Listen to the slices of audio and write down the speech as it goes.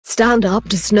stand up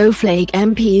to snowflake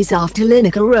MPs after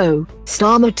Lineker row,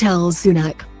 Starmer tells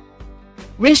Sunak.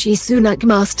 Rishi Sunak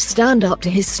must stand up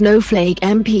to his snowflake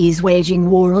MPs waging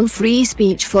war on free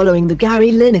speech following the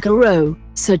Gary Lineker row,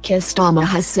 Sir Keir Starmer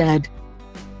has said.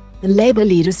 The Labour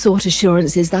leader sought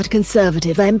assurances that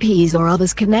Conservative MPs or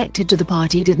others connected to the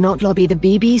party did not lobby the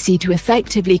BBC to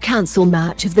effectively cancel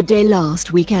Match of the Day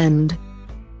last weekend.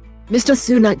 Mr.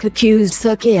 Sunak accused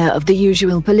Sir Keir of the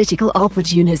usual political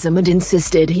opportunism and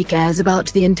insisted he cares about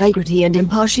the integrity and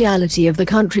impartiality of the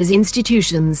country's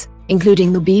institutions,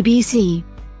 including the BBC.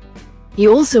 He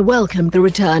also welcomed the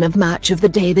return of Match of the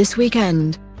Day this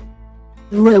weekend.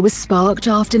 The row was sparked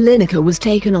after Lineker was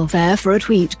taken off air for a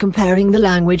tweet comparing the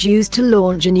language used to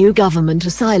launch a new government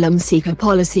asylum seeker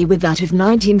policy with that of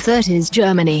 1930s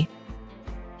Germany.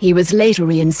 He was later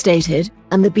reinstated,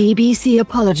 and the BBC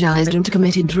apologised and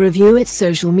committed to review its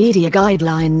social media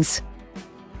guidelines.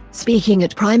 Speaking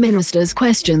at Prime Minister's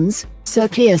questions, Sir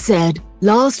Keir said,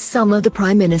 "Last summer the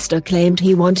Prime Minister claimed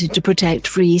he wanted to protect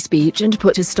free speech and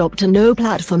put a stop to no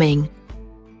platforming.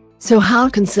 So how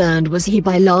concerned was he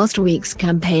by last week's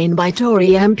campaign by Tory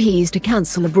MPs to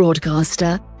cancel a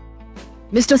broadcaster?"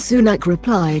 Mr. Sunak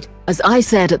replied, "As I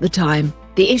said at the time,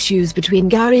 the issues between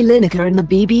Gary Lineker and the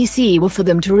BBC were for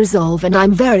them to resolve, and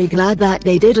I'm very glad that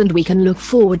they did, and we can look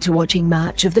forward to watching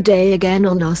Match of the Day again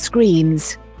on our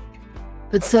screens."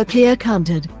 But Sir Keir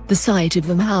countered, the sight of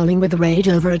them howling with rage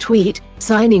over a tweet,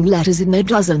 signing letters in their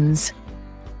dozens,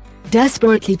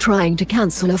 desperately trying to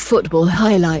cancel a football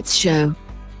highlights show.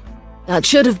 That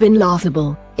should have been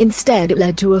laughable. Instead, it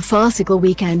led to a farcical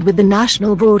weekend with the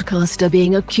national broadcaster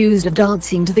being accused of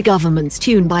dancing to the government's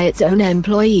tune by its own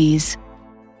employees.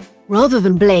 Rather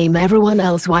than blame everyone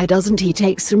else, why doesn't he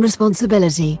take some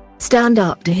responsibility, stand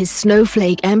up to his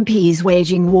snowflake MPs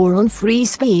waging war on free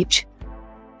speech?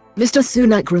 Mr.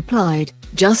 Sunak replied,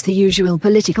 "Just the usual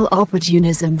political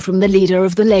opportunism from the leader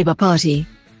of the Labour Party.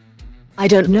 I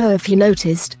don't know if you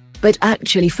noticed, but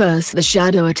actually first the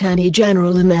Shadow Attorney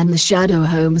General and then the Shadow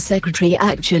Home Secretary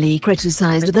actually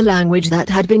criticised the language that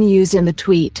had been used in the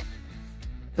tweet.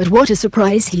 But what a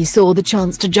surprise, he saw the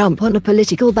chance to jump on a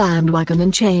political bandwagon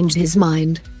and changed his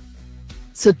mind."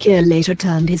 Sir Keir later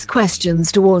turned his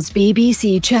questions towards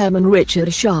BBC Chairman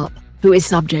Richard Sharp, who is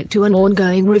subject to an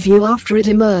ongoing review after it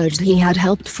emerged he had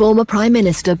helped former Prime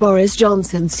Minister Boris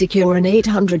Johnson secure an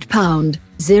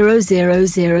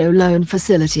 £800,000 loan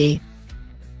facility.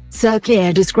 Sir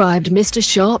Keir described Mr.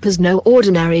 Sharp as no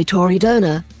ordinary Tory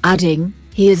donor, adding,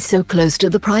 "He is so close to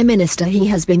the Prime Minister he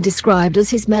has been described as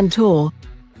his mentor.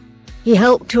 He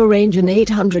helped to arrange an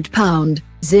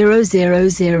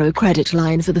 £800,000 credit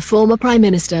line for the former Prime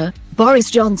Minister,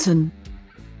 Boris Johnson."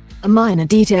 A minor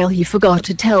detail he forgot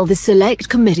to tell the Select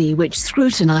Committee which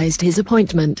scrutinised his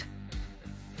appointment.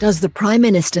 Does the Prime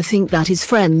Minister think that his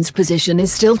friend's position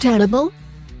is still tenable?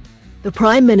 The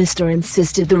Prime Minister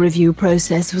insisted the review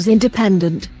process was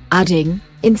independent, adding,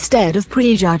 "Instead of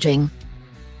prejudging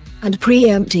and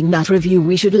preempting that review,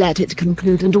 we should let it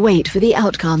conclude and wait for the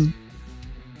outcome."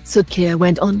 Sir Keir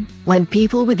went on, "When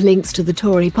people with links to the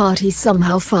Tory party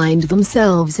somehow find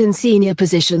themselves in senior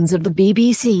positions of the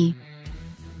BBC,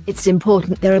 it's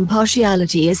important their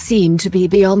impartiality is seen to be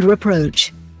beyond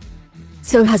reproach.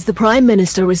 So has the Prime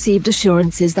Minister received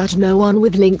assurances that no one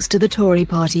with links to the Tory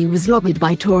party was lobbied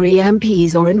by Tory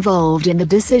MPs or involved in the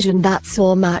decision that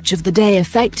saw Match of the Day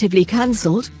effectively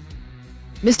cancelled?"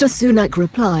 Mr. Sunak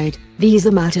replied, "These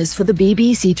are matters for the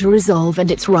BBC to resolve, and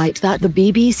it's right that the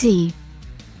BBC,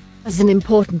 as an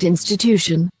important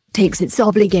institution, takes its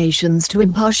obligations to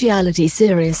impartiality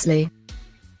seriously."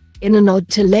 In a nod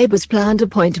to Labour's planned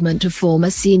appointment of former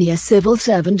senior civil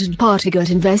servant and Partygate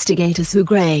investigator Sue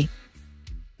Gray,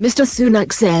 Mr.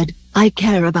 Sunak said, "I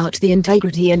care about the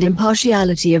integrity and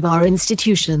impartiality of our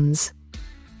institutions,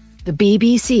 the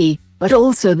BBC, but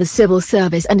also the civil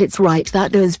service, and it's right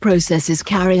that those processes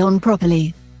carry on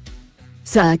properly."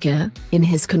 Sir Keir, in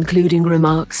his concluding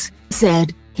remarks,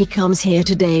 said, "He comes here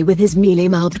today with his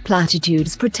mealy-mouthed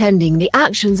platitudes pretending the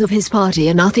actions of his party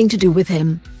are nothing to do with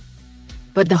him.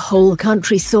 But the whole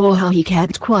country saw how he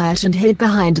kept quiet and hid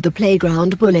behind the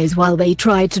playground bullies while they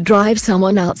tried to drive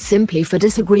someone out simply for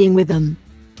disagreeing with them.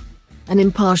 An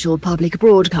impartial public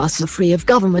broadcaster free of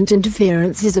government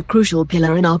interference is a crucial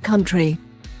pillar in our country.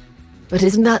 But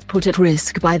isn't that put at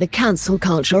risk by the cancel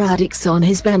culture addicts on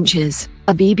his benches,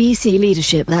 a BBC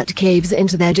leadership that caves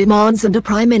into their demands and a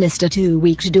Prime Minister too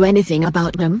weak to do anything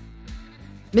about them?"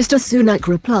 Mr. Sunak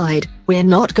replied, "We're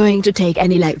not going to take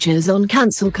any lectures on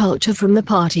cancel culture from the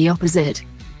party opposite."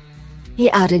 He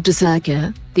added to Sir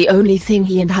Keir, "The only thing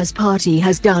he and his party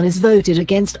has done is voted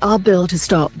against our bill to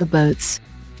stop the boats."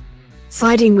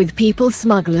 Siding with people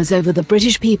smugglers over the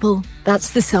British people, that's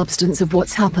the substance of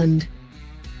what's happened.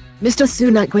 Mr.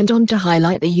 Sunak went on to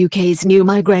highlight the UK's new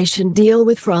migration deal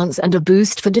with France and a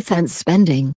boost for defence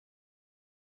spending.